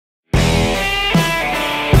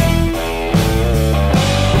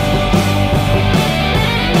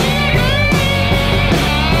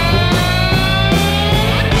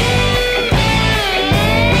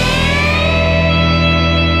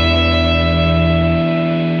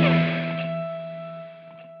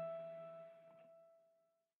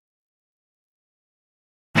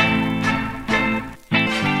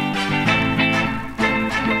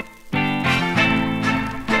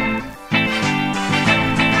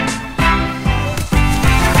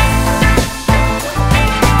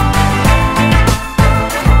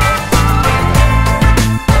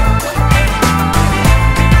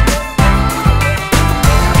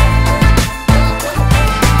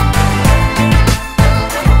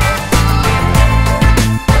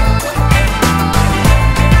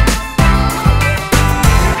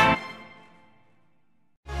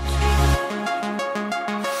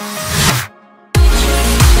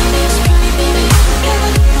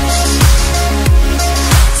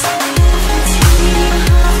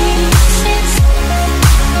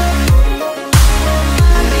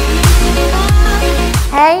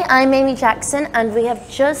I'm Amy Jackson, and we have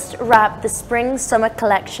just wrapped the Spring-Summer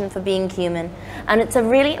collection for Being Human, and it's a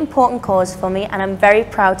really important cause for me, and I'm very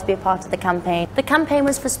proud to be a part of the campaign. The campaign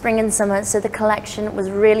was for spring and summer, so the collection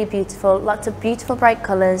was really beautiful, lots of beautiful bright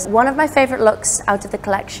colours. One of my favourite looks out of the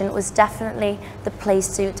collection was definitely the play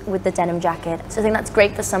suit with the denim jacket. So I think that's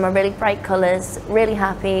great for summer, really bright colours, really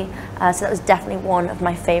happy, so that was definitely one of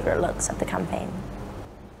my favourite looks of the campaign.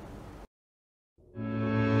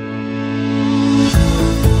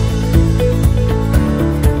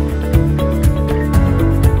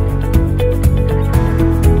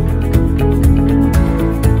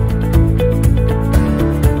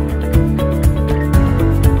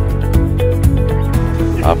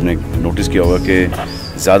 आपने notice किया होगा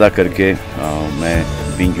कि ज़्यादा करके मैं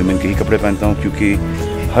being human के ही कपड़े पहनता हूँ, क्योंकि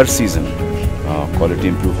हर सीज़न क्वालिटी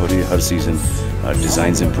इम्प्रूव हो रही है, हर सीज़न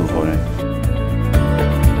डिज़ाइंस इम्प्रूव हो रहे हैं।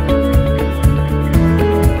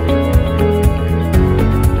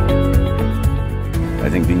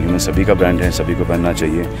 आई थिंक बीइंग ह्यूमन सभी का ब्रांड है, सभी को पहनना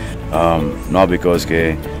चाहिए, नॉट बिकॉज के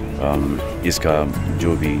इसका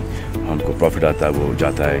जो भी हमको प्रॉफिट आता है वो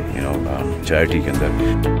जाता है चैरिटी के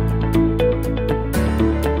अंदर।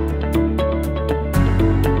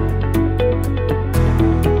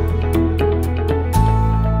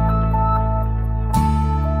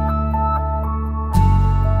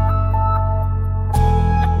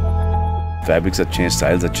 फैब्रिक्स अच्छे हैं,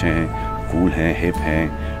 स्टाइल्स अच्छे हैं, कूल हैं, हिप हैं,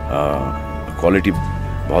 क्वालिटी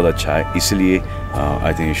बहुत अच्छा है, इसलिए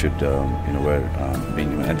I think you should wear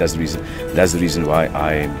Being Human, and that's the reason why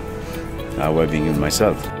I wear Being Human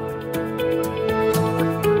myself.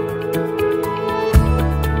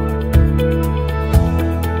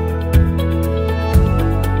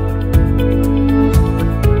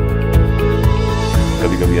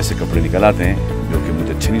 कभी-कभी ऐसे कपड़े निकल आते हैं जो कि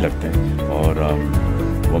मुझे अच्छे नहीं लगते और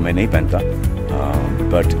वो मैं नहीं पहनता,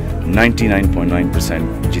 बट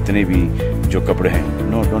 99.9% जितने भी जो कपड़े हैं,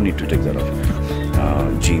 don't need to take that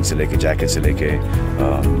of. Jeans से लेके जैकेट से लेके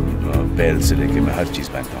बेल्ट से लेके मैं हर चीज़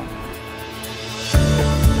पहनता हूँ।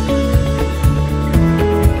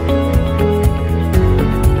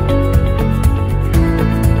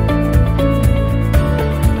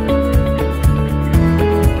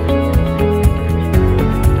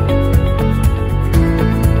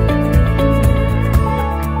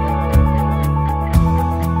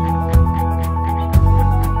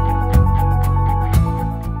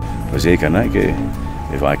 बस यही कहना है कि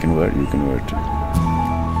if I can wear it, you can wear it too.